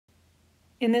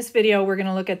In this video, we're going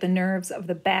to look at the nerves of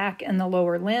the back and the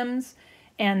lower limbs,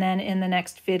 and then in the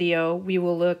next video, we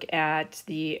will look at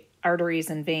the arteries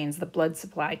and veins, the blood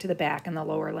supply to the back and the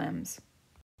lower limbs.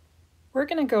 We're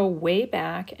going to go way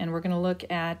back, and we're going to look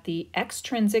at the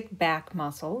extrinsic back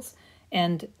muscles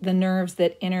and the nerves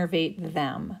that innervate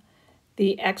them.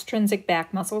 The extrinsic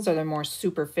back muscles are the more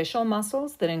superficial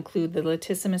muscles that include the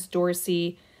latissimus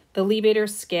dorsi, the levator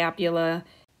scapula,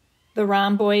 the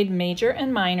rhomboid major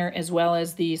and minor, as well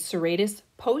as the serratus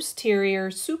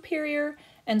posterior superior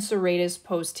and serratus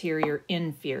posterior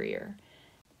inferior.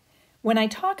 When I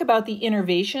talk about the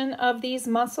innervation of these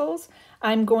muscles,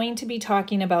 I'm going to be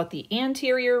talking about the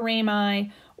anterior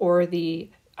rami or the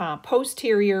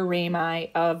posterior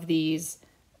rami of these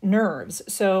nerves.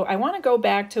 So I want to go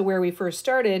back to where we first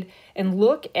started and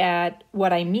look at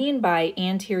what I mean by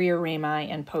anterior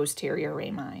rami and posterior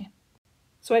rami.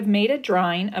 So I've made a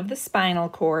drawing of the spinal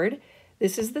cord.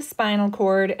 This is the spinal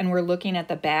cord, and we're looking at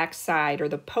the back side or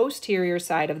the posterior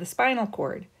side of the spinal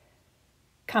cord.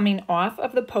 Coming off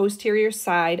of the posterior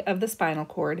side of the spinal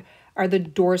cord are the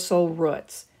dorsal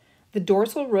roots. The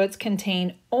dorsal roots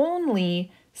contain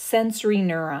only sensory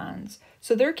neurons,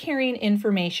 so they're carrying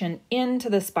information into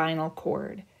the spinal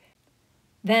cord.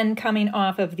 Then coming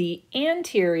off of the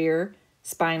anterior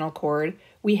spinal cord,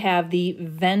 we have the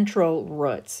ventral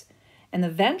roots. And the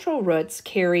ventral roots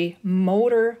carry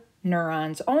motor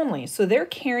neurons only, so they're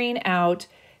carrying out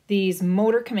these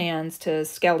motor commands to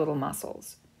skeletal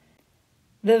muscles.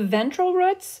 The ventral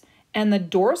roots and the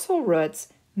dorsal roots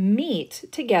meet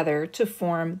together to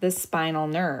form the spinal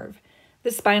nerve.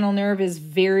 The spinal nerve is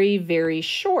very, very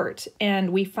short,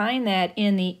 and we find that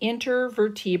in the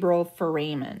intervertebral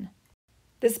foramen.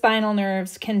 The spinal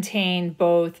nerves contain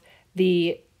both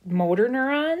the motor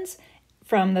neurons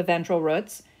from the ventral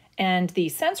roots and the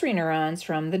sensory neurons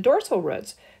from the dorsal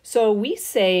roots. So we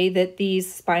say that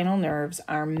these spinal nerves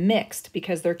are mixed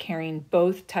because they're carrying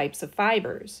both types of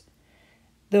fibers.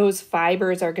 Those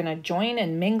fibers are going to join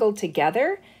and mingle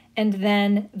together, and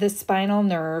then the spinal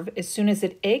nerve, as soon as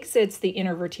it exits the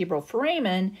intervertebral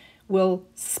foramen, will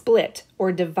split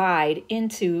or divide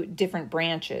into different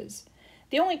branches.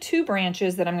 The only two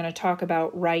branches that I'm going to talk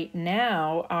about right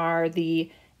now are the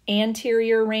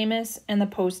anterior ramus and the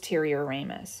posterior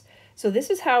ramus. So this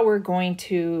is how we're going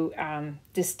to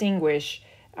distinguish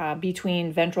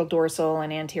between ventral dorsal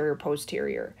and anterior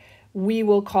posterior. We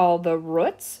will call the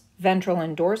roots ventral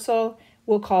and dorsal.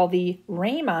 We'll call the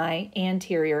rami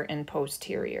anterior and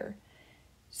posterior.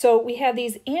 So we have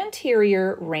these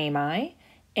anterior rami,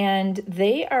 and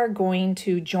they are going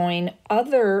to join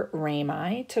other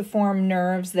rami to form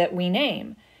nerves that we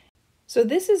name. So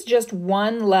this is just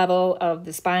one level of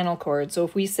the spinal cord. So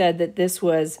if we said that this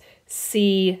was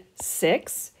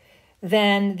C6,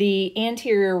 then the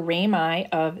anterior rami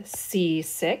of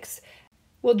C6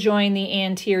 will join the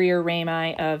anterior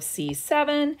rami of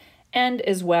C7 and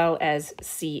as well as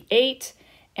C8,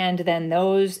 and then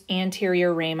those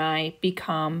anterior rami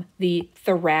become the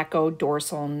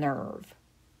thoracodorsal nerve.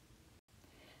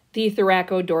 The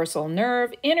thoracodorsal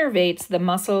nerve innervates the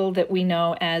muscle that we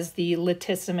know as the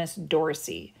latissimus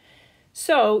dorsi.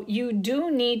 So you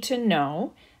do need to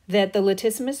know that the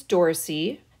latissimus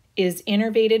dorsi is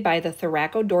innervated by the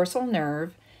thoracodorsal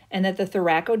nerve, and that the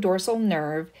thoracodorsal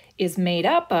nerve is made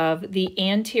up of the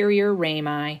anterior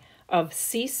rami of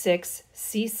C6,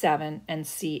 C7, and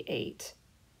C8.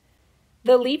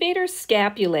 The levator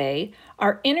scapulae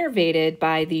are innervated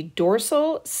by the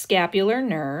dorsal scapular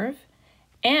nerve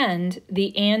and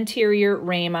the anterior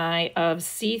rami of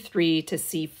C3 to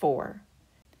C4.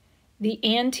 The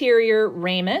anterior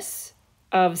ramus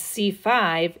of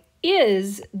C5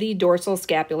 is the dorsal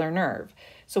scapular nerve.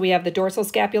 So we have the dorsal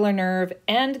scapular nerve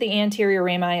and the anterior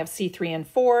rami of C3 and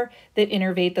 4 that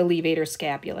innervate the levator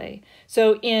scapulae.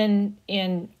 So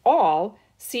in all,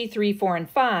 C3, 4, and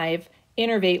 5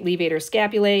 innervate levator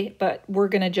scapulae, but we're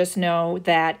going to just know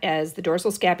that as the dorsal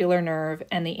scapular nerve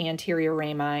and the anterior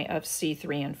rami of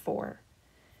C3 and 4.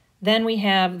 Then we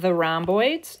have the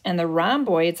rhomboids, and the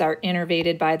rhomboids are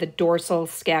innervated by the dorsal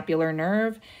scapular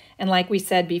nerve. And like we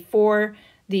said before,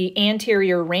 the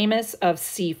anterior ramus of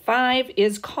C5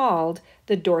 is called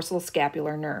the dorsal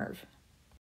scapular nerve.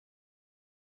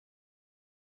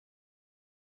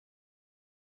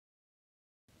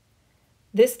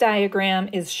 This diagram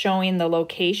is showing the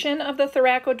location of the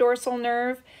thoracodorsal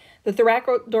nerve. The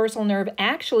thoracodorsal nerve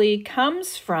actually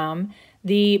comes from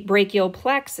the brachial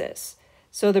plexus.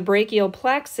 So the brachial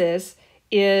plexus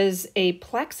is a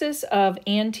plexus of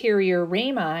anterior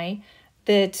rami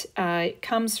that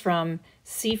comes from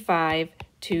C5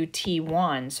 to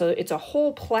T1. So it's a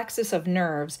whole plexus of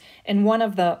nerves, and one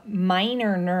of the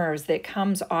minor nerves that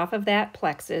comes off of that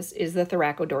plexus is the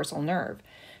thoracodorsal nerve.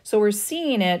 So we're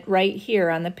seeing it right here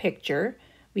on the picture.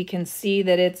 We can see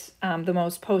that it's the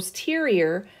most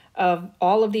posterior of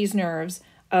all of these nerves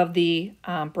of the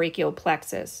brachial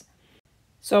plexus.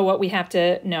 So what we have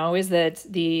to know is that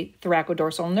the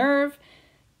thoracodorsal nerve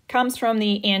comes from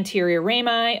the anterior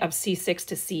rami of C6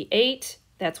 to C8.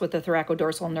 That's what the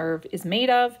thoracodorsal nerve is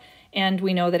made of, and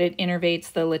we know that it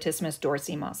innervates the latissimus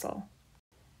dorsi muscle.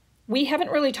 We haven't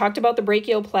really talked about the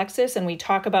brachial plexus, and we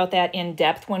talk about that in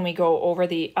depth when we go over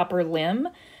the upper limb,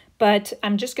 but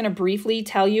I'm just going to briefly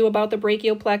tell you about the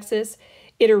brachial plexus.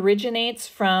 It originates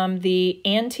from the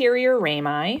anterior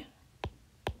rami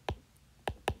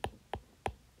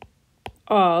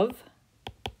of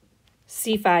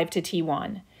C5 to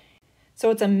T1. So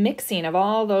it's a mixing of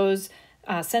all those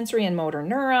sensory and motor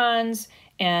neurons,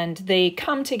 and they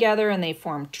come together and they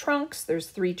form trunks. There's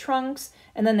 3 trunks,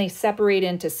 and then they separate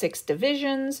into 6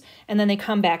 divisions, and then they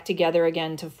come back together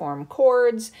again to form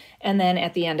cords. And then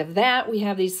at the end of that, we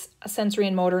have these sensory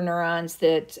and motor neurons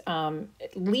that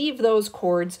leave those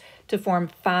cords to form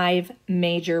 5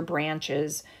 major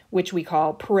branches, which we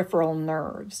call peripheral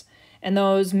nerves. And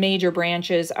those major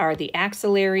branches are the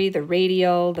axillary, the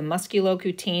radial, the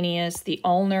musculocutaneous, the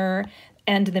ulnar,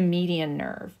 and the median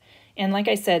nerve. And like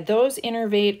I said, those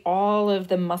innervate all of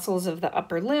the muscles of the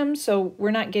upper limb, so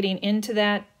we're not getting into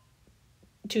that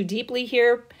too deeply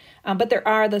here. But there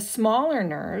are the smaller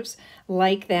nerves,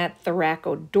 like that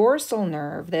thoracodorsal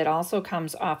nerve that also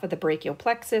comes off of the brachial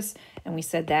plexus, and we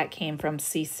said that came from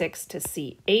C6 to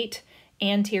C8,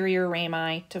 anterior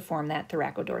rami, to form that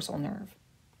thoracodorsal nerve.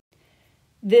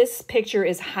 This picture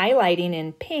is highlighting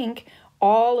in pink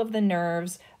all of the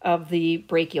nerves of the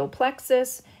brachial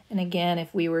plexus. And again,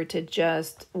 if we were to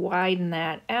just widen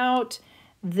that out,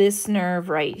 this nerve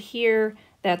right here,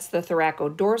 that's the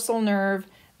thoracodorsal nerve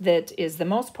that is the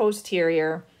most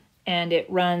posterior, and it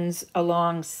runs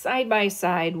along side by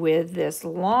side with this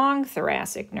long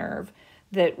thoracic nerve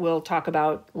that we'll talk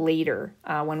about later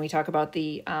when we talk about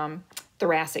the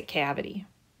thoracic cavity.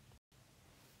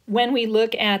 When we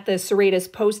look at the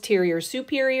serratus posterior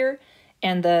superior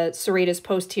and the serratus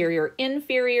posterior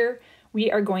inferior, we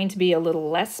are going to be a little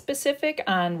less specific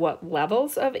on what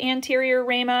levels of anterior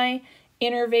rami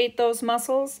innervate those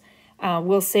muscles.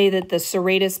 We'll say that the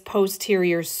serratus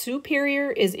posterior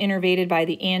superior is innervated by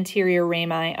the anterior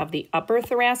rami of the upper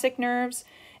thoracic nerves,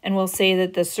 and we'll say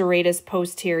that the serratus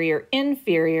posterior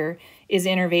inferior is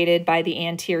innervated by the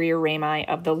anterior rami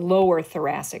of the lower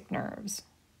thoracic nerves.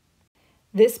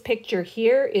 This picture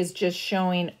here is just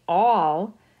showing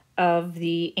all of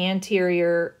the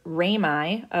anterior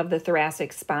rami of the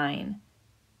thoracic spine.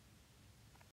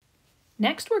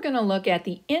 Next, we're going to look at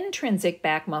the intrinsic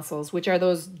back muscles, which are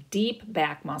those deep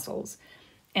back muscles.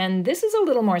 And this is a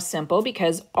little more simple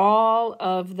because all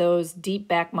of those deep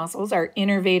back muscles are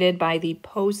innervated by the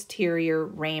posterior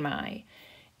rami.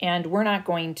 And we're not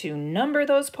going to number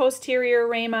those posterior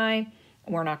rami.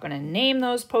 We're not going to name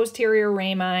those posterior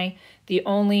rami. The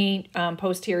only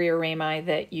posterior rami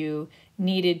that you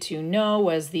needed to know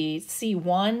was the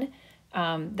C1,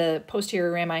 the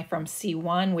posterior rami from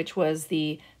C1, which was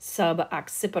the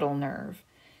suboccipital nerve.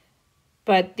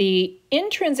 But the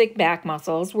intrinsic back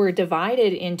muscles were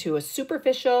divided into a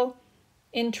superficial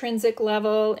intrinsic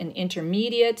level, an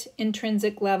intermediate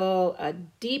intrinsic level, a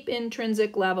deep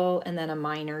intrinsic level, and then a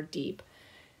minor deep.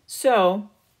 So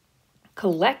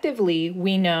collectively,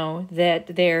 we know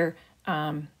that they're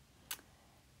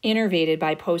innervated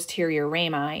by posterior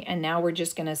rami, and now we're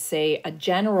just going to say a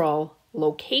general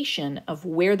location of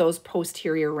where those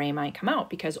posterior rami come out,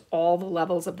 because all the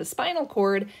levels of the spinal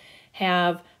cord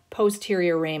have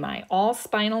posterior rami. All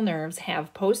spinal nerves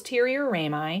have posterior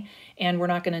rami, and we're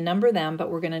not going to number them,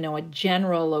 but we're going to know a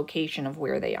general location of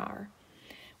where they are.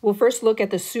 We'll first look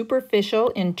at the superficial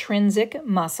intrinsic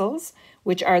muscles,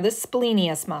 which are the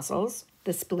splenius muscles,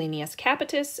 the splenius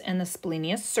capitis and the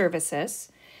splenius cervicis,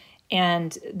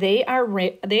 and they are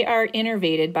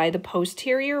innervated by the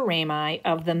posterior rami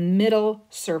of the middle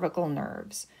cervical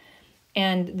nerves.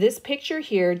 And this picture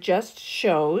here just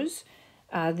shows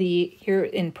here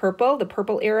in purple, the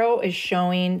purple arrow is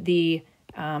showing the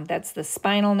that's the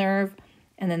spinal nerve,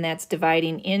 and then that's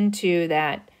dividing into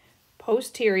that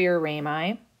posterior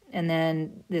rami, and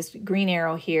then this green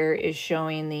arrow here is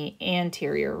showing the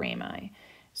anterior rami.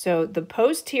 So the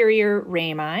posterior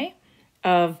rami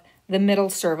of the middle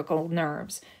cervical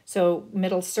nerves. So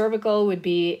middle cervical would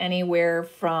be anywhere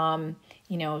from,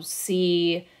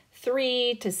 C3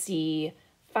 to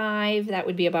 5, that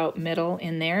would be about middle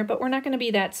in there, but we're not going to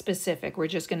be that specific. We're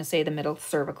just going to say the middle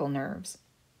cervical nerves.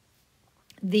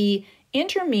 The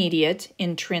intermediate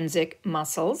intrinsic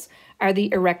muscles are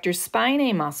the erector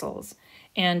spinae muscles,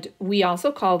 and we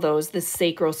also call those the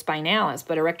sacrospinalis,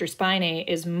 but erector spinae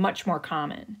is much more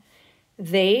common.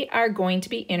 They are going to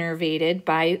be innervated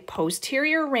by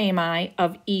posterior rami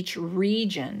of each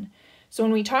region. So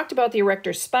when we talked about the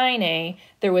erector spinae,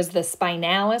 there was the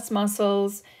spinalis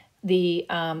muscles, the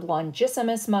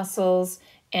longissimus muscles,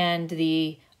 and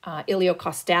the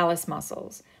iliocostalis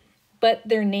muscles. But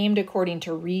they're named according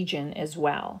to region as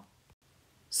well.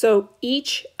 So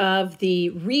each of the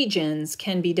regions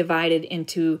can be divided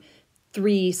into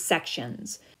 3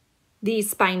 sections. The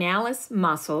spinalis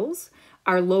muscles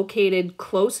are located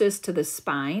closest to the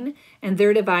spine, and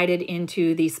they're divided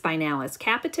into the spinalis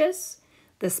capitis,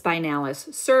 the spinalis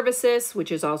cervicis,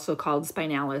 which is also called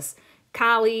spinalis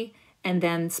colli, and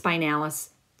then spinalis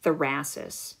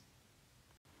thoracis.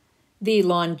 The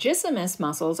longissimus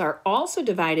muscles are also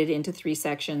divided into 3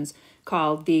 sections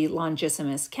called the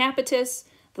longissimus capitis,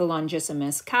 the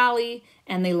longissimus colli,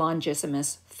 and the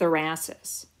longissimus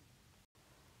thoracis.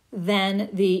 Then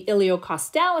the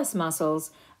iliocostalis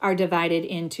muscles are divided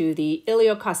into the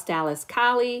iliocostalis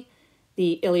colli,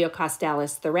 the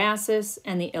iliocostalis thoracis,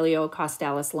 and the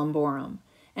iliocostalis lumborum.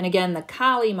 And again, the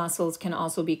colli muscles can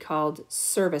also be called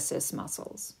cervicis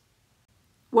muscles.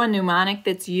 One mnemonic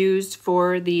that's used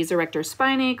for these erector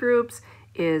spinae groups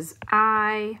is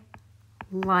I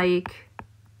like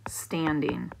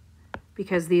standing,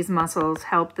 because these muscles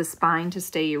help the spine to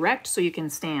stay erect so you can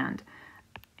stand.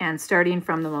 And starting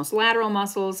from the most lateral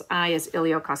muscles, I is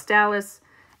iliocostalis,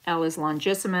 L is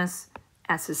longissimus,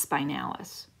 S is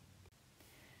spinalis.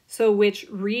 So which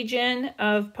region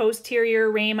of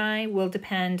posterior rami will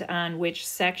depend on which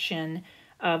section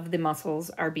of the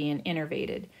muscles are being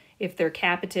innervated. If they're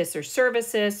capitis or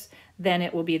cervicis, then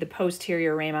it will be the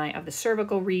posterior rami of the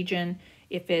cervical region.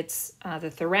 If it's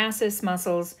the thoracic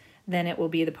muscles, then it will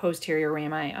be the posterior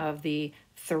rami of the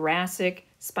thoracic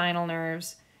spinal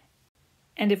nerves.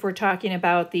 And if we're talking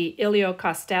about the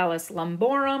iliocostalis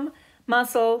lumborum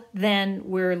muscle, then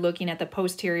we're looking at the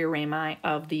posterior rami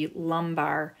of the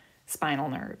lumbar spinal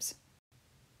nerves.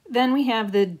 Then we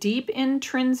have the deep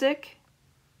intrinsic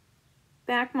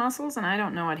back muscles, and I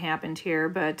don't know what happened here,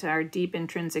 but our deep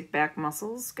intrinsic back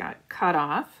muscles got cut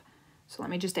off. So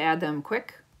let me just add them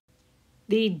quick.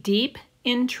 The deep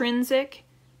intrinsic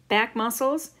back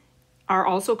muscles are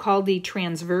also called the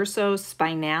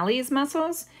transversospinalis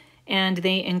muscles, and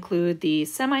they include the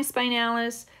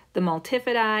semispinalis, the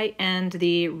multifidi, and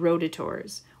the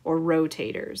rotators, or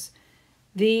rotators.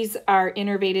 These are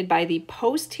innervated by the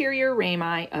posterior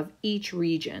rami of each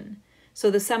region. So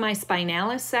the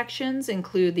semispinalis sections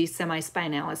include the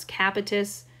semispinalis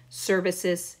capitis,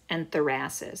 cervicis, and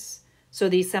thoracis. So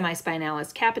the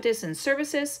semispinalis capitis and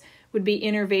cervicis would be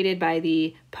innervated by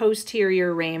the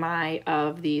posterior rami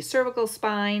of the cervical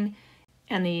spine,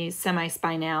 and the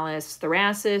semispinalis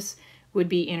thoracis would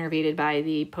be innervated by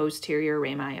the posterior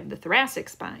rami of the thoracic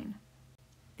spine.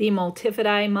 The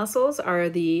multifidi muscles are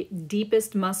the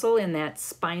deepest muscle in that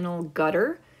spinal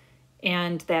gutter,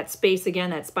 and that space, again,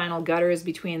 that spinal gutter is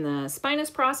between the spinous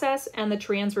process and the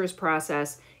transverse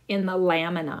process in the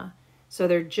lamina. So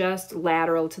they're just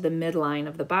lateral to the midline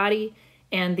of the body,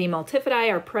 and the multifidi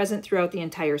are present throughout the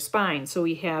entire spine. So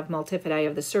we have multifidi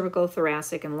of the cervical,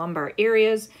 thoracic, and lumbar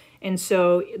areas, and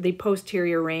so the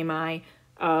posterior rami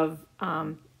of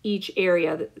each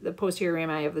area, the posterior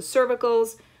rami of the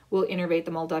cervicals, will innervate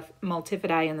the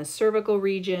multifidi in the cervical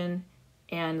region,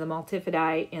 and the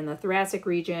multifidi in the thoracic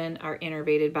region are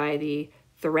innervated by the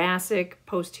thoracic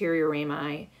posterior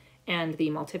rami, and the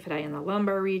multifidi in the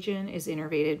lumbar region is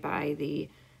innervated by the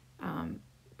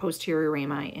posterior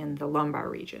rami in the lumbar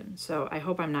region. So I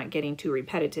hope I'm not getting too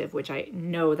repetitive, which I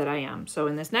know that I am. So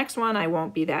in this next one, I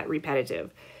won't be that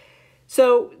repetitive.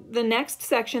 So the next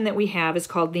section that we have is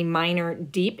called the minor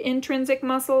deep intrinsic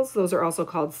muscles. Those are also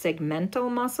called segmental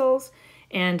muscles,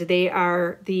 and they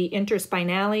are the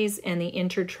interspinalis and the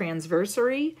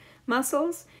intertransversary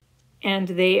muscles, and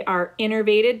they are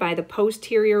innervated by the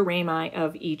posterior rami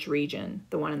of each region.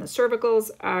 The one in the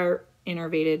cervicals are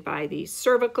innervated by the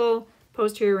cervical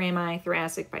posterior rami,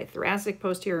 thoracic by thoracic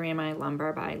posterior rami,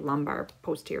 lumbar by lumbar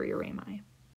posterior rami.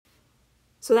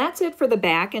 So that's it for the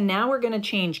back, and now we're going to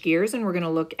change gears and we're going to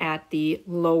look at the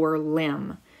lower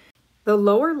limb. The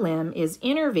lower limb is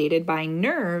innervated by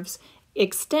nerves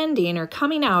extending or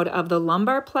coming out of the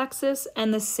lumbar plexus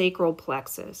and the sacral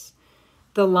plexus.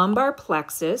 The lumbar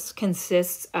plexus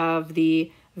consists of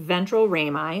the ventral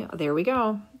rami. There we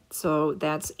go. So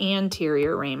that's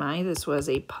anterior rami. This was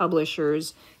a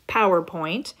publisher's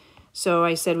PowerPoint. So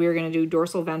I said we were going to do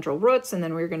dorsal ventral roots, and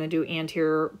then we were going to do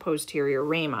anterior posterior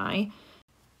rami.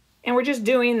 And we're just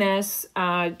doing this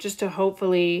just to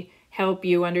hopefully help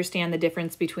you understand the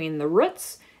difference between the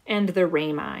roots and the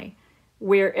rami.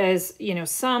 Whereas, you know,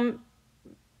 some,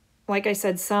 like I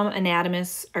said, some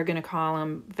anatomists are going to call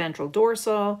them ventral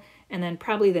dorsal, and then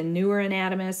probably the newer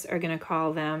anatomists are going to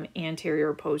call them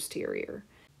anterior posterior.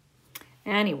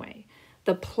 Anyway,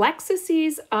 the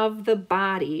plexuses of the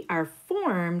body are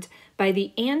formed by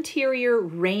the anterior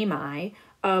rami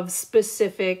of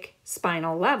specific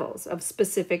spinal levels, of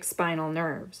specific spinal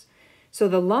nerves. So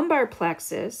the lumbar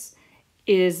plexus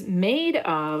is made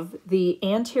of the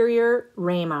anterior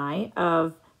rami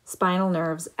of spinal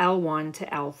nerves L1 to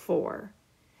L4.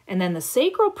 And then the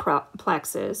sacral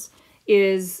plexus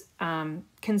is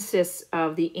consists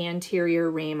of the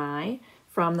anterior rami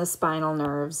from the spinal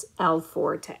nerves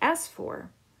L4 to S4.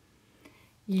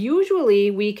 Usually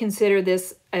we consider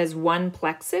this as one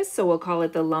plexus, so we'll call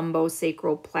it the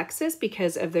lumbosacral plexus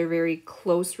because of their very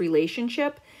close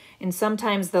relationship. And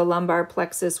sometimes the lumbar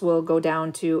plexus will go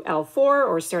down to L4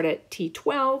 or start at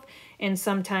T12, and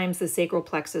sometimes the sacral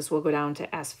plexus will go down to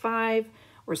S5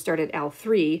 or start at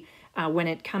L3 when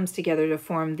it comes together to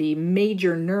form the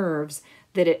major nerves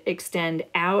that extend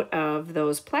out of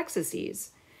those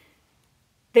plexuses.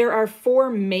 There are 4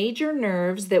 major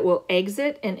nerves that will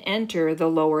exit and enter the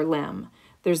lower limb.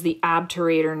 There's the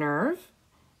obturator nerve,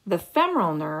 the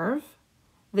femoral nerve,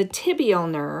 the tibial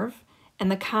nerve,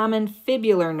 and the common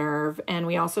fibular nerve, and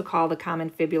we also call the common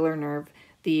fibular nerve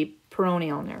the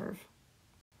peroneal nerve.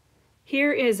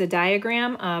 Here is a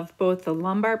diagram of both the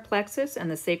lumbar plexus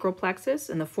and the sacral plexus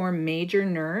and the 4 major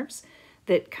nerves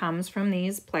that comes from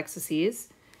these plexuses.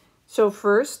 So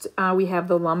first we have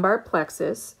the lumbar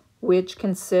plexus, which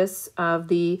consists of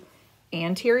the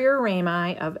anterior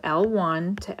rami of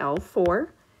L1 to L4.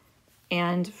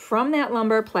 And from that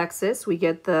lumbar plexus, we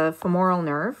get the femoral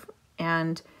nerve,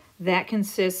 and that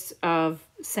consists of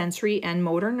sensory and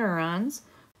motor neurons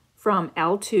from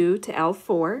L2 to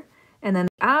L4. And then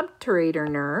the obturator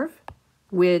nerve,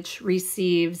 which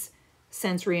receives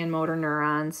sensory and motor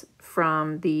neurons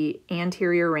from the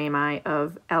anterior rami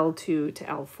of L2 to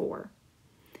L4.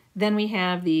 Then we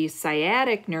have the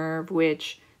sciatic nerve,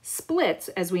 which splits,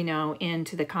 as we know,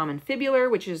 into the common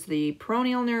fibular, which is the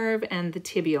peroneal nerve, and the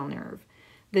tibial nerve.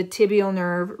 The tibial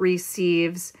nerve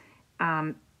receives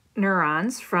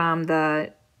neurons from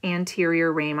the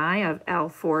anterior rami of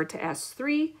L4 to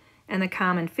S3, and the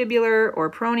common fibular or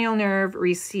peroneal nerve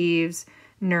receives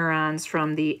neurons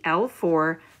from the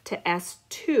L4 to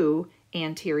S2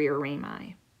 anterior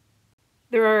rami.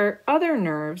 There are other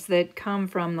nerves that come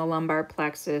from the lumbar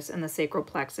plexus and the sacral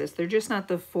plexus. They're just not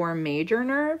the 4 major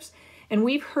nerves, and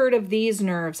we've heard of these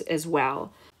nerves as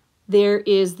well. There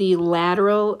is the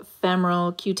lateral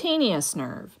femoral cutaneous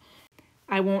nerve.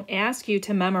 I won't ask you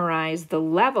to memorize the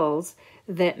levels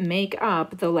that make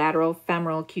up the lateral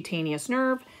femoral cutaneous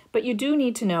nerve, but you do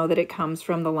need to know that it comes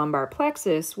from the lumbar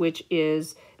plexus, which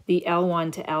is the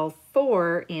L1 to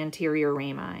L4 anterior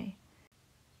rami.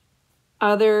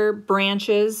 Other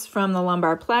branches from the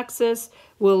lumbar plexus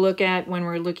we'll look at when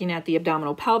we're looking at the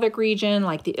abdominal pelvic region,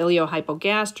 like the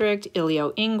iliohypogastric,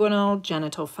 ilioinguinal,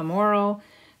 genitofemoral.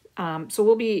 So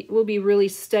we'll be really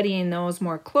studying those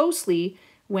more closely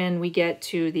when we get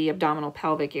to the abdominal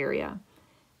pelvic area.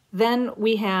 Then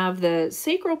we have the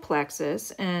sacral plexus,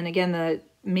 and again, the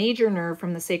major nerve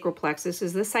from the sacral plexus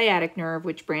is the sciatic nerve,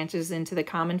 which branches into the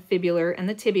common fibular and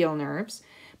the tibial nerves.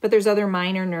 But there's other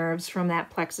minor nerves from that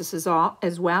plexus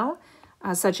as well,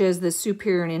 such as the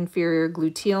superior and inferior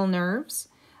gluteal nerves,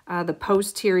 the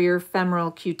posterior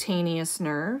femoral cutaneous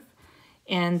nerve,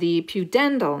 and the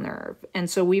pudendal nerve. And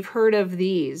so we've heard of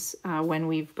these when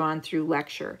we've gone through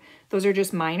lecture. Those are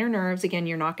just minor nerves. Again,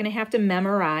 you're not going to have to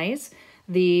memorize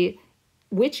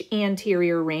which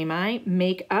anterior rami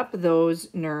make up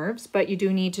those nerves, but you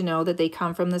do need to know that they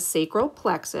come from the sacral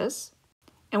plexus.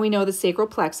 And we know the sacral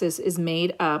plexus is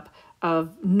made up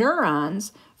of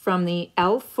neurons from the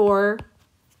L4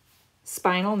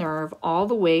 spinal nerve all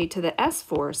the way to the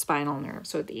S4 spinal nerve.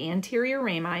 So the anterior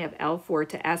rami of L4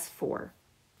 to S4.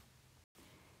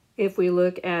 If we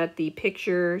look at the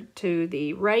picture to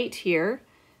the right here,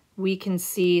 we can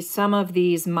see some of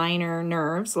these minor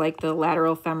nerves, like the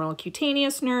lateral femoral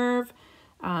cutaneous nerve.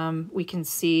 We can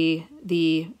see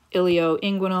the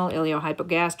ilioinguinal,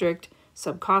 iliohypogastric,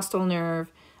 subcostal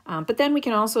nerve. But then we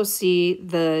can also see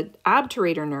the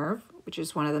obturator nerve, which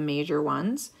is one of the major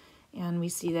ones. And we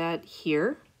see that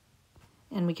here.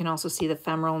 And we can also see the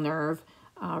femoral nerve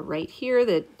right here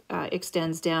that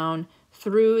extends down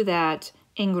through that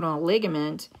inguinal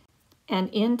ligament and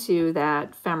into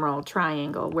that femoral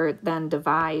triangle, where it then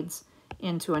divides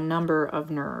into a number of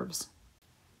nerves.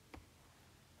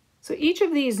 So each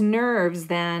of these nerves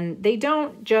then, they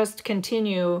don't just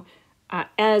continue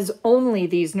as only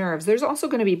these nerves. There's also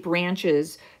going to be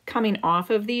branches coming off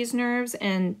of these nerves,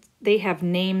 and they have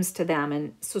names to them.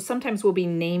 And so sometimes we'll be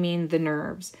naming the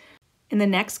nerves. In the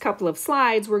next couple of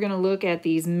slides, we're going to look at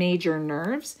these major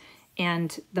nerves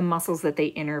and the muscles that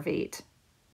they innervate.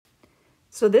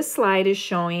 So this slide is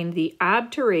showing the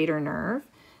obturator nerve.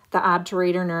 The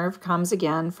obturator nerve comes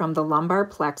again from the lumbar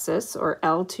plexus, or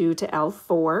L2 to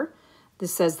L4.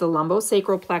 This says the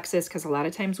lumbosacral plexus because a lot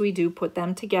of times we do put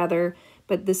them together,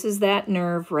 but this is that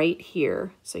nerve right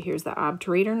here. So here's the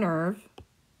obturator nerve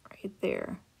right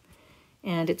there.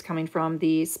 And it's coming from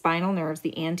the spinal nerves,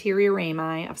 the anterior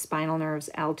rami of spinal nerves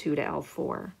L2 to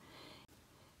L4.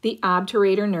 The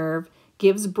obturator nerve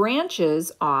gives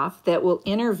branches off that will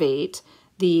innervate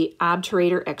the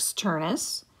obturator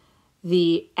externus,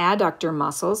 the adductor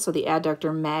muscles, so the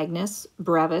adductor magnus,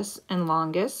 brevis, and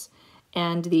longus,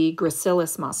 and the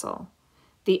gracilis muscle.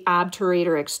 The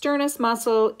obturator externus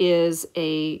muscle is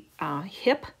a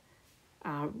hip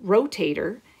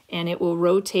rotator, and it will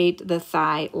rotate the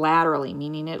thigh laterally,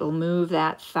 meaning it'll move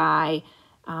that thigh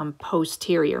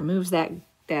posterior, moves that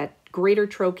greater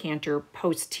trochanter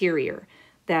posterior.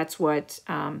 That's what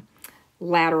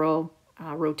lateral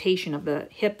rotation of the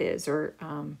hip is, or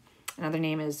another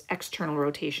name is external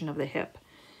rotation of the hip.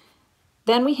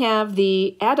 Then we have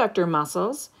the adductor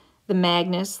muscles, the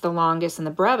magnus, the longus, and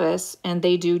the brevis, and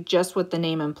they do just what the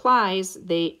name implies.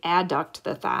 They adduct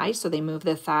the thigh, so they move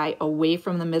the thigh away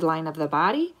from the midline of the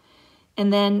body.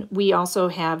 And then we also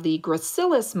have the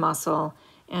gracilis muscle,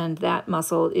 and that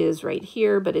muscle is right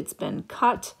here, but it's been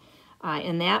cut.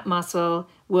 And that muscle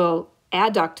will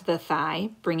adduct the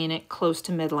thigh, bringing it close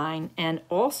to midline, and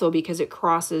also because it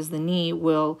crosses the knee,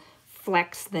 will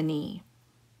flex the knee.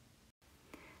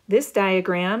 This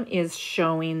diagram is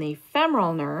showing the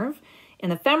femoral nerve,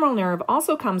 and the femoral nerve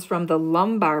also comes from the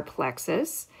lumbar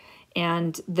plexus,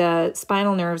 and the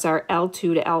spinal nerves are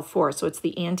L2 to L4, so it's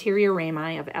the anterior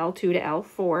rami of L2 to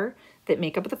L4 that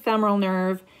make up the femoral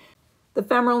nerve. The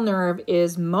femoral nerve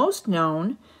is most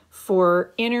known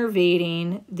for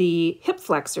innervating the hip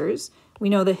flexors. We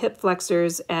know the hip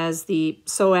flexors as the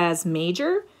psoas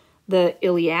major, the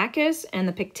iliacus, and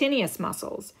the pectineus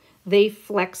muscles. They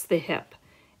flex the hip.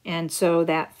 And so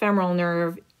that femoral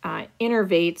nerve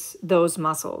innervates those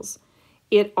muscles.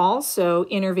 It also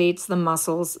innervates the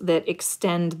muscles that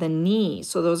extend the knee.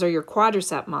 So those are your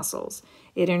quadricep muscles.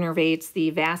 It innervates the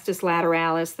vastus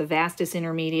lateralis, the vastus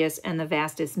intermedius, and the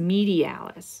vastus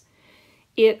medialis.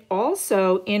 It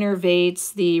also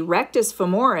innervates the rectus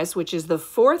femoris, which is the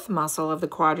fourth muscle of the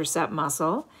quadricep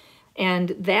muscle.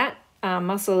 And that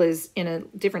muscle is in a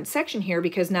different section here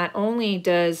because not only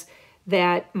does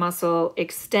that muscle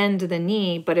extend the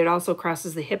knee, but it also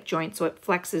crosses the hip joint, so it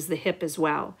flexes the hip as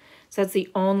well. So that's the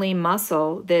only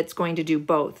muscle that's going to do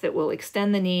both, that will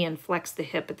extend the knee and flex the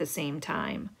hip at the same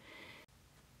time.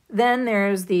 Then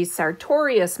there's the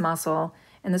sartorius muscle,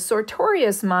 and the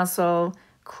sartorius muscle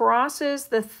crosses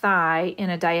the thigh in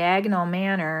a diagonal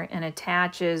manner and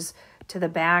attaches to the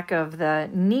back of the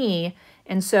knee.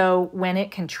 And so when it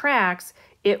contracts,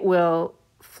 it will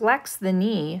flex the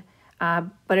knee,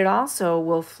 but it also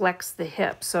will flex the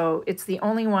hip. So it's the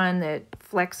only one that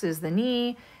flexes the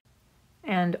knee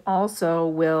and also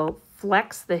will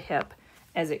flex the hip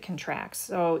as it contracts.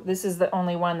 So this is the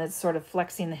only one that's sort of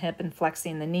flexing the hip and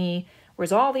flexing the knee,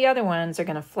 whereas all the other ones are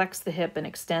going to flex the hip and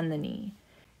extend the knee.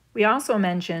 We also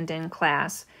mentioned in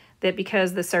class that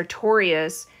because the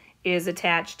sartorius is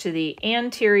attached to the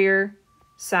anterior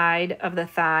side of the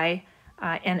thigh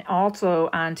and also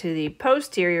onto the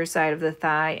posterior side of the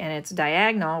thigh, and it's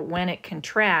diagonal, when it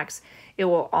contracts, it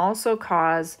will also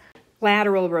cause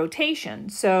lateral rotation.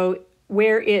 So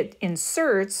where it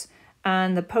inserts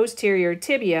on the posterior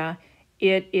tibia,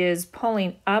 it is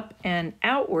pulling up and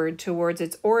outward towards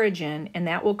its origin, and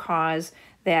that will cause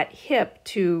that hip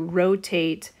to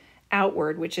rotate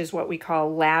outward, which is what we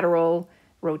call lateral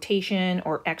rotation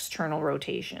or external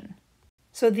rotation.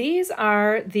 So these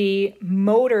are the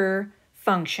motor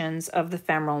functions of the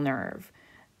femoral nerve,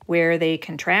 where they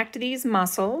contract these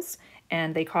muscles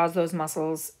and they cause those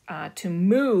muscles to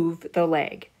move the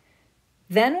leg.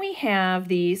 Then we have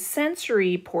the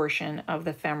sensory portion of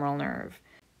the femoral nerve.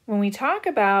 When we talk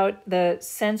about the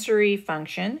sensory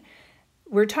function,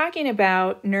 we're talking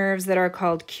about nerves that are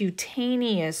called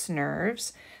cutaneous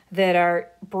nerves, that are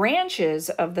branches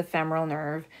of the femoral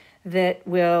nerve that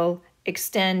will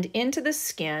extend into the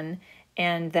skin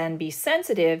and then be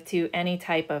sensitive to any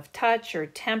type of touch or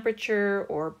temperature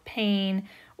or pain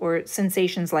or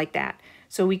sensations like that.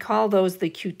 So we call those the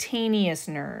cutaneous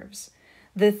nerves.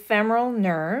 The femoral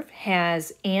nerve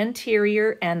has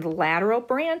anterior and lateral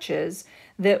branches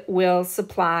that will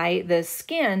supply the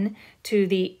skin to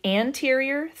the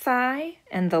anterior thigh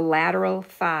and the lateral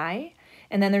thigh.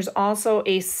 And then there's also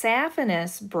a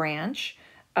saphenous branch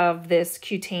of this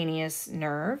cutaneous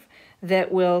nerve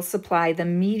that will supply the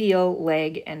medial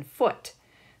leg and foot.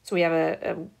 So we have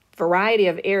a variety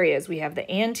of areas. We have the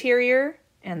anterior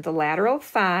and the lateral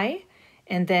thigh,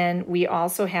 and then we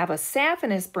also have a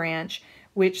saphenous branch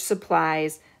which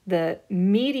supplies the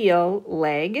medial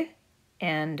leg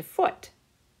and foot.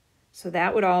 So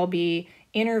that would all be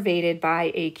innervated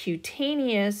by a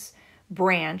cutaneous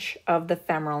branch of the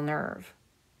femoral nerve.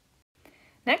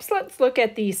 Next, let's look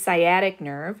at the sciatic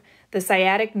nerve. The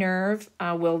sciatic nerve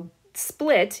will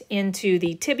split into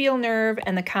the tibial nerve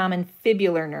and the common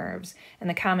fibular nerves. And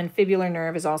the common fibular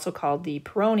nerve is also called the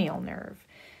peroneal nerve.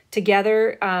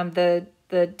 Together, the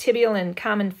tibial and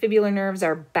common fibular nerves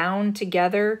are bound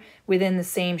together within the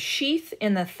same sheath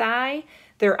in the thigh.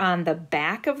 They're on the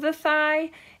back of the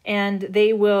thigh, and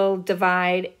they will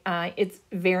divide. It's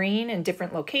varying in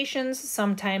different locations.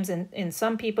 Sometimes in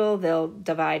some people, they'll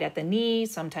divide at the knee,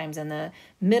 sometimes in the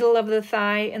middle of the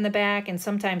thigh in the back, and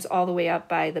sometimes all the way up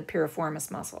by the piriformis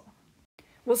muscle.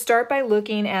 We'll start by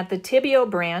looking at the tibial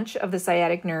branch of the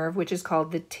sciatic nerve, which is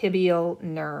called the tibial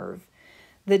nerve.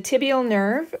 The tibial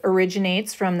nerve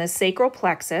originates from the sacral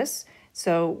plexus.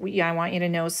 So I want you to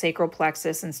know sacral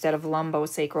plexus instead of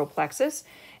lumbosacral plexus.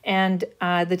 And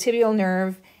the tibial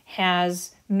nerve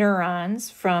has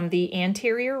neurons from the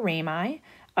anterior rami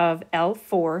of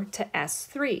L4 to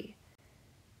S3.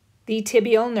 The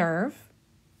tibial nerve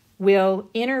will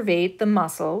innervate the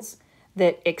muscles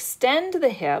that extend the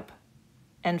hip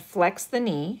and flex the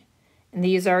knee. And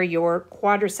these are your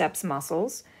quadriceps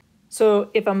muscles. So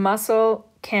if a muscle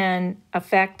can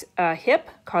affect a hip,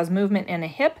 cause movement in a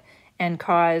hip, and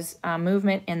cause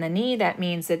movement in the knee, that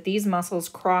means that these muscles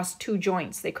cross two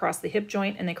joints. They cross the hip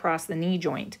joint and they cross the knee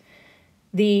joint.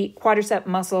 The quadricep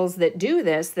muscles that do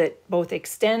this, that both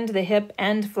extend the hip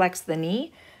and flex the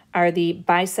knee, are the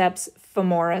biceps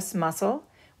femoris muscle,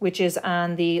 which is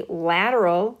on the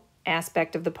lateral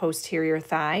aspect of the posterior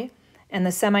thigh, and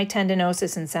the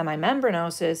semitendinosus and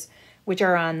semimembranosus, which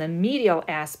are on the medial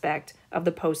aspect of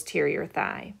the posterior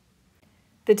thigh.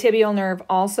 The tibial nerve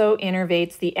also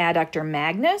innervates the adductor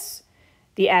magnus.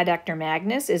 The adductor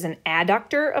magnus is an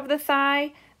adductor of the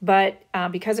thigh, but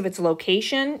because of its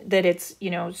location, that it's,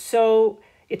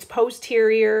 it's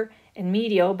posterior and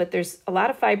medial, but there's a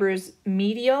lot of fibers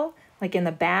medial, like in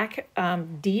the back,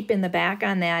 deep in the back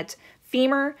on that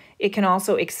femur. It can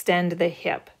also extend the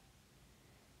hip.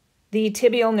 The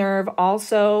tibial nerve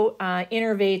also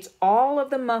innervates all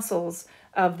of the muscles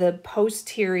of the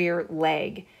posterior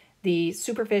leg, the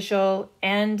superficial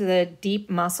and the deep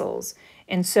muscles.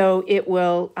 And so it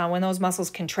will, when those muscles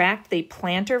contract, they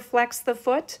plantar flex the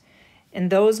foot. And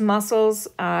those muscles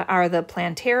are the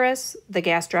plantaris, the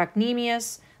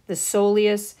gastrocnemius, the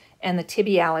soleus, and the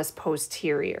tibialis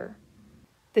posterior.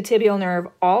 The tibial nerve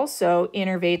also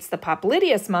innervates the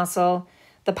popliteus muscle.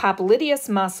 The popliteus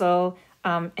muscle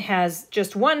has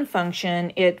just one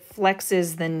function. It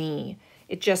flexes the knee.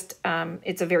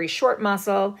 It's a very short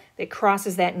muscle that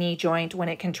crosses that knee joint. When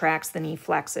it contracts, the knee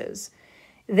flexes.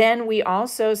 Then we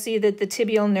also see that the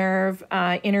tibial nerve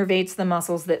innervates the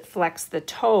muscles that flex the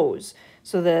toes.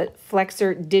 So the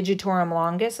flexor digitorum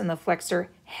longus and the flexor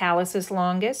hallucis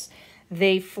longus,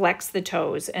 they flex the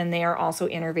toes, and they are also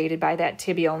innervated by that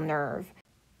tibial nerve.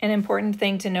 An important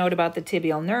thing to note about the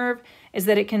tibial nerve is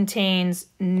that it contains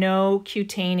no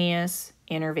cutaneous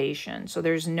innervation. So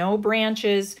there's no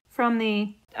branches from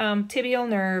the tibial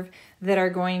nerve that are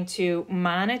going to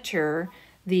monitor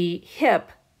the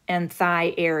hip and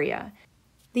thigh area.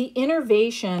 The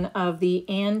innervation of the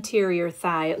anterior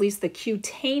thigh, at least the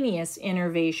cutaneous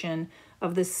innervation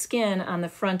of the skin on the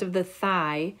front of the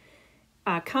thigh,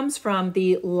 comes from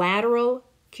the lateral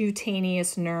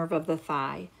cutaneous nerve of the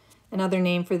thigh. Another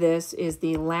name for this is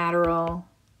the lateral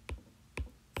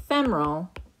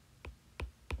femoral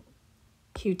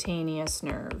cutaneous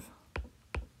nerve.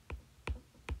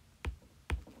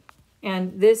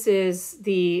 And this is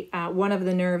the one of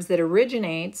the nerves that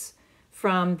originates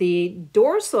from the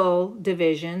dorsal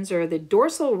divisions, or the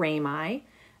dorsal rami,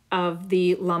 of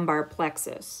the lumbar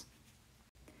plexus.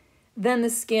 Then the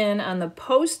skin on the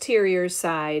posterior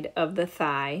side of the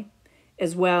thigh,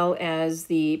 as well as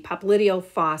the popliteal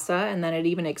fossa, and then it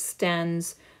even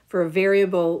extends for a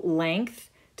variable length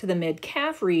to the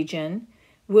mid-calf region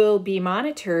will be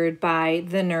monitored by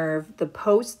the nerve, the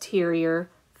posterior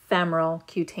femoral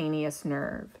cutaneous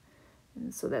nerve.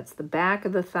 And so that's the back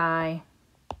of the thigh,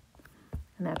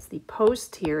 and that's the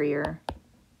posterior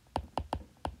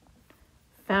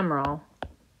femoral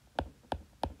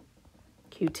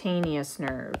cutaneous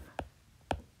nerve.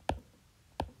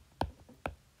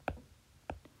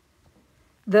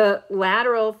 The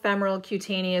lateral femoral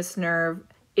cutaneous nerve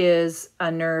is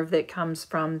a nerve that comes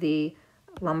from the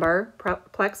lumbar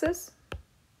plexus.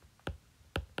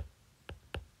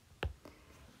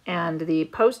 And the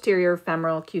posterior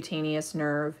femoral cutaneous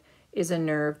nerve is a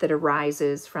nerve that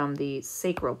arises from the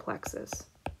sacral plexus.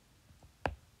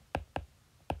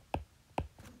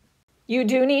 You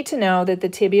do need to know that the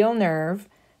tibial nerve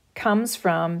comes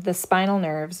from the spinal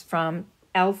nerves from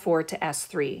L4 to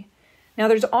S3. Now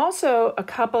there's also a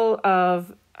couple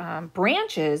of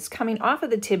branches coming off of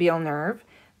the tibial nerve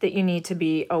that you need to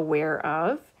be aware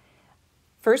of.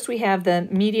 First, we have the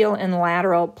medial and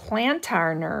lateral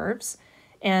plantar nerves,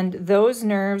 and those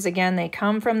nerves, again, they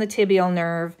come from the tibial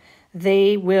nerve.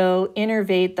 They will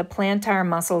innervate the plantar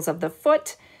muscles of the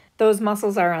foot. Those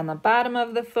muscles are on the bottom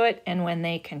of the foot, and when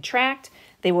they contract,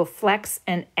 they will flex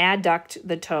and adduct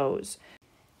the toes.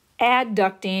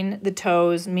 Adducting the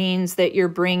toes means that you're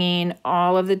bringing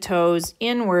all of the toes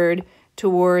inward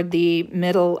toward the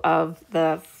middle of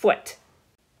the foot.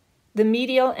 The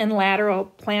medial and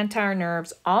lateral plantar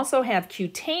nerves also have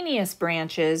cutaneous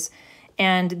branches,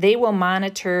 and they will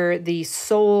monitor the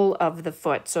sole of the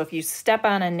foot. So if you step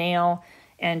on a nail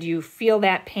and you feel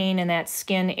that pain in that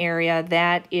skin area,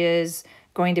 that is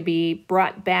going to be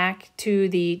brought back to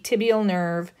the tibial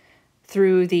nerve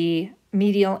through the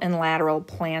medial and lateral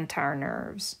plantar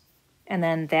nerves. And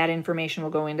then that information will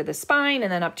go into the spine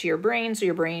and then up to your brain, so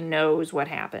your brain knows what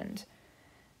happened.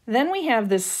 Then we have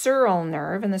the sural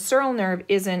nerve, and the sural nerve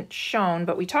isn't shown,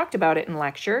 but we talked about it in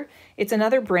lecture. It's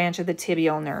another branch of the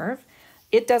tibial nerve.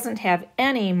 It doesn't have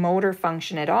any motor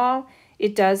function at all.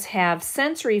 It does have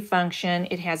sensory function.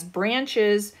 It has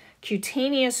branches,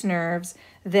 cutaneous nerves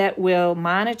that will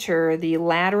monitor the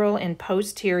lateral and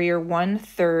posterior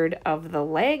 1/3 of the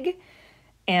leg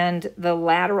and the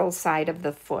lateral side of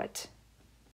the foot.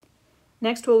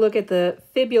 Next, we'll look at the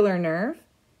fibular nerve.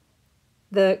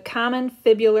 The common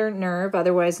fibular nerve,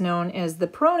 otherwise known as the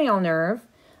peroneal nerve,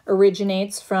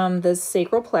 originates from the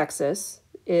sacral plexus.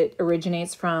 It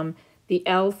originates from the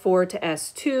L4 to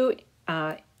S2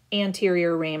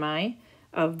 anterior rami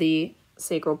of the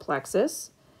sacral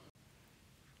plexus.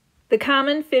 The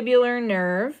common fibular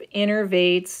nerve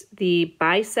innervates the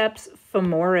biceps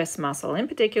femoris muscle, in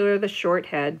particular the short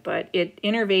head, but it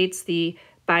innervates the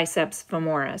biceps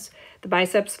femoris. The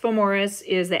biceps femoris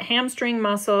is that hamstring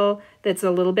muscle that's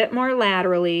a little bit more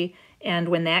laterally, and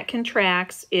when that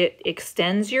contracts, it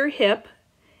extends your hip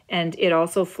and it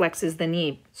also flexes the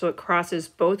knee, so it crosses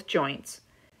both joints.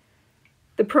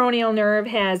 The peroneal nerve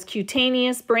has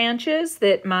cutaneous branches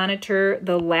that monitor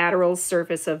the lateral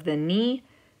surface of the knee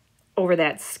over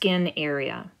that skin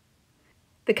area.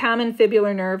 The common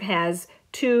fibular nerve has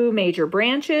two major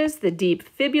branches, the deep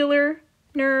fibular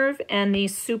nerve and the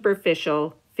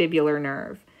superficial fibular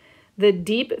nerve. The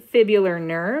deep fibular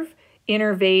nerve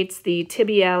innervates the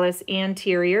tibialis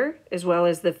anterior as well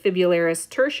as the fibularis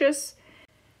tertius.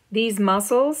 These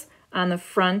muscles on the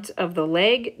front of the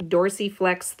leg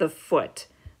dorsiflex the foot.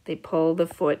 They pull the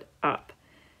foot up.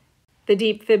 The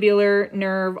deep fibular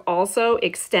nerve also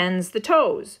extends the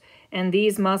toes, and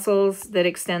these muscles that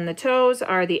extend the toes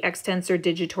are the extensor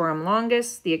digitorum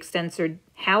longus, the extensor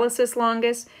hallucis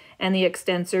longus, and the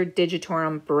extensor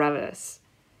digitorum brevis.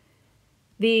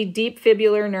 The deep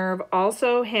fibular nerve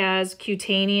also has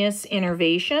cutaneous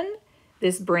innervation.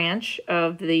 This branch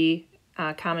of the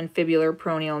common fibular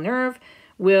peroneal nerve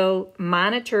will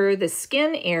monitor the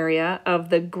skin area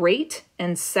of the great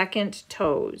and second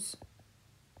toes.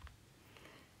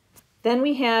 Then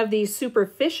we have the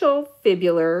superficial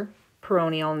fibular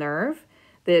peroneal nerve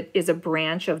that is a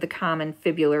branch of the common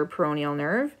fibular peroneal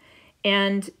nerve,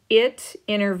 and it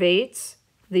innervates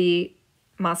the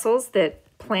muscles that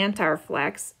plantar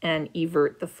flex and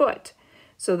evert the foot.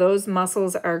 So those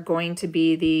muscles are going to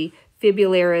be the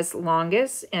fibularis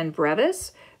longus and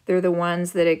brevis. They're the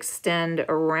ones that extend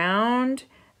around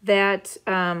that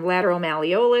lateral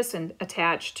malleolus and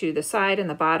attach to the side and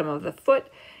the bottom of the foot.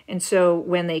 And so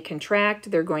when they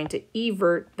contract, they're going to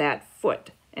evert that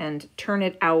foot and turn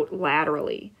it out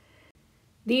laterally.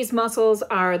 These muscles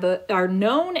are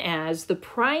known as the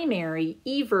primary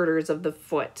everters of the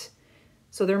foot.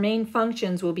 So their main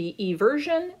functions will be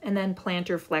eversion and then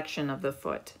plantar flexion of the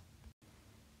foot.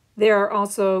 There are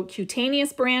also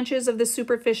cutaneous branches of the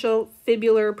superficial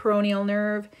fibular peroneal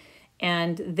nerve,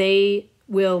 and they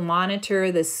will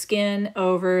monitor the skin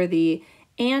over the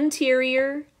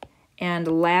anterior and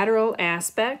lateral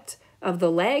aspect of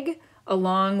the leg,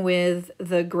 along with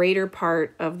the greater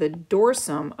part of the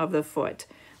dorsum of the foot.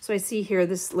 So I see here,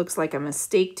 this looks like a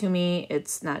mistake to me.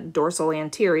 It's not dorsal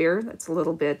anterior. That's a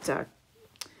little bit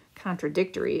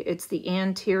contradictory. It's the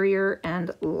anterior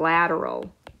and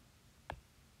lateral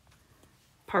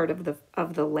part of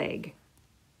the leg.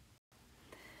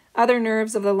 Other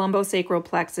nerves of the lumbosacral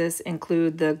plexus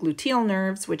include the gluteal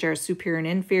nerves, which are superior and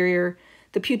inferior,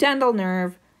 the pudendal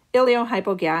nerve,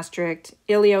 iliohypogastric,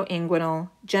 ilioinguinal,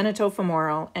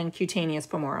 genitofemoral, and cutaneous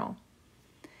femoral.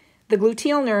 The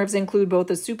gluteal nerves include both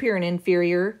the superior and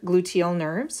inferior gluteal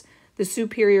nerves. The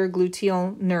superior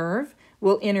gluteal nerve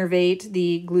will innervate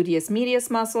the gluteus medius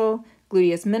muscle,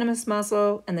 gluteus minimus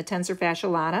muscle, and the tensor fascia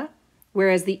lata,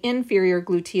 whereas the inferior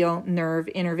gluteal nerve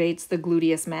innervates the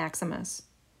gluteus maximus.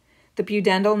 The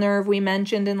pudendal nerve we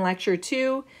mentioned in lecture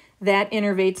 2, that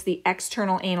innervates the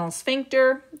external anal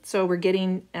sphincter, so we're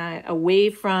getting away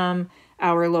from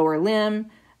our lower limb,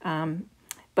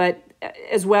 but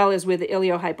as well as with the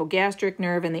iliohypogastric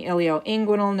nerve and the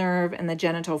ilioinguinal nerve and the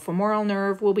genitofemoral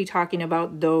nerve. We'll be talking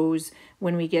about those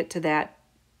when we get to that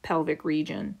pelvic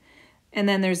region. And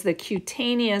then there's the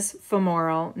cutaneous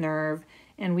femoral nerve,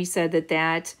 and we said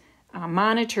that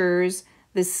monitors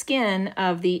the skin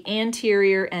of the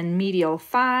anterior and medial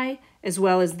thigh, as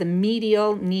well as the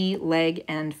medial knee, leg,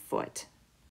 and foot.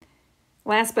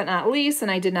 Last but not least,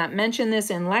 and I did not mention this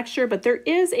in lecture, but there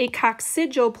is a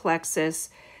coccygeal plexus,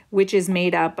 which is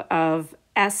made up of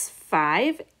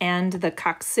S5 and the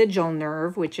coccygeal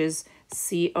nerve, which is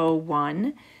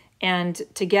CO1. And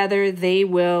together they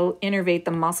will innervate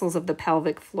the muscles of the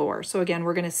pelvic floor. So again,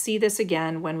 we're going to see this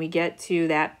again when we get to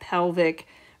that pelvic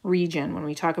region, when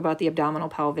we talk about the abdominal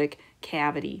pelvic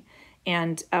cavity.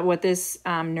 And what this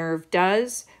nerve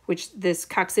does, which this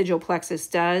coccygeal plexus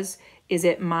does, is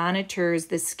it monitors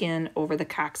the skin over the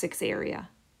coccyx area.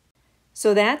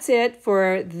 So that's it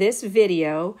for this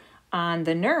video on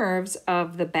the nerves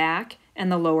of the back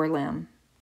and the lower limb.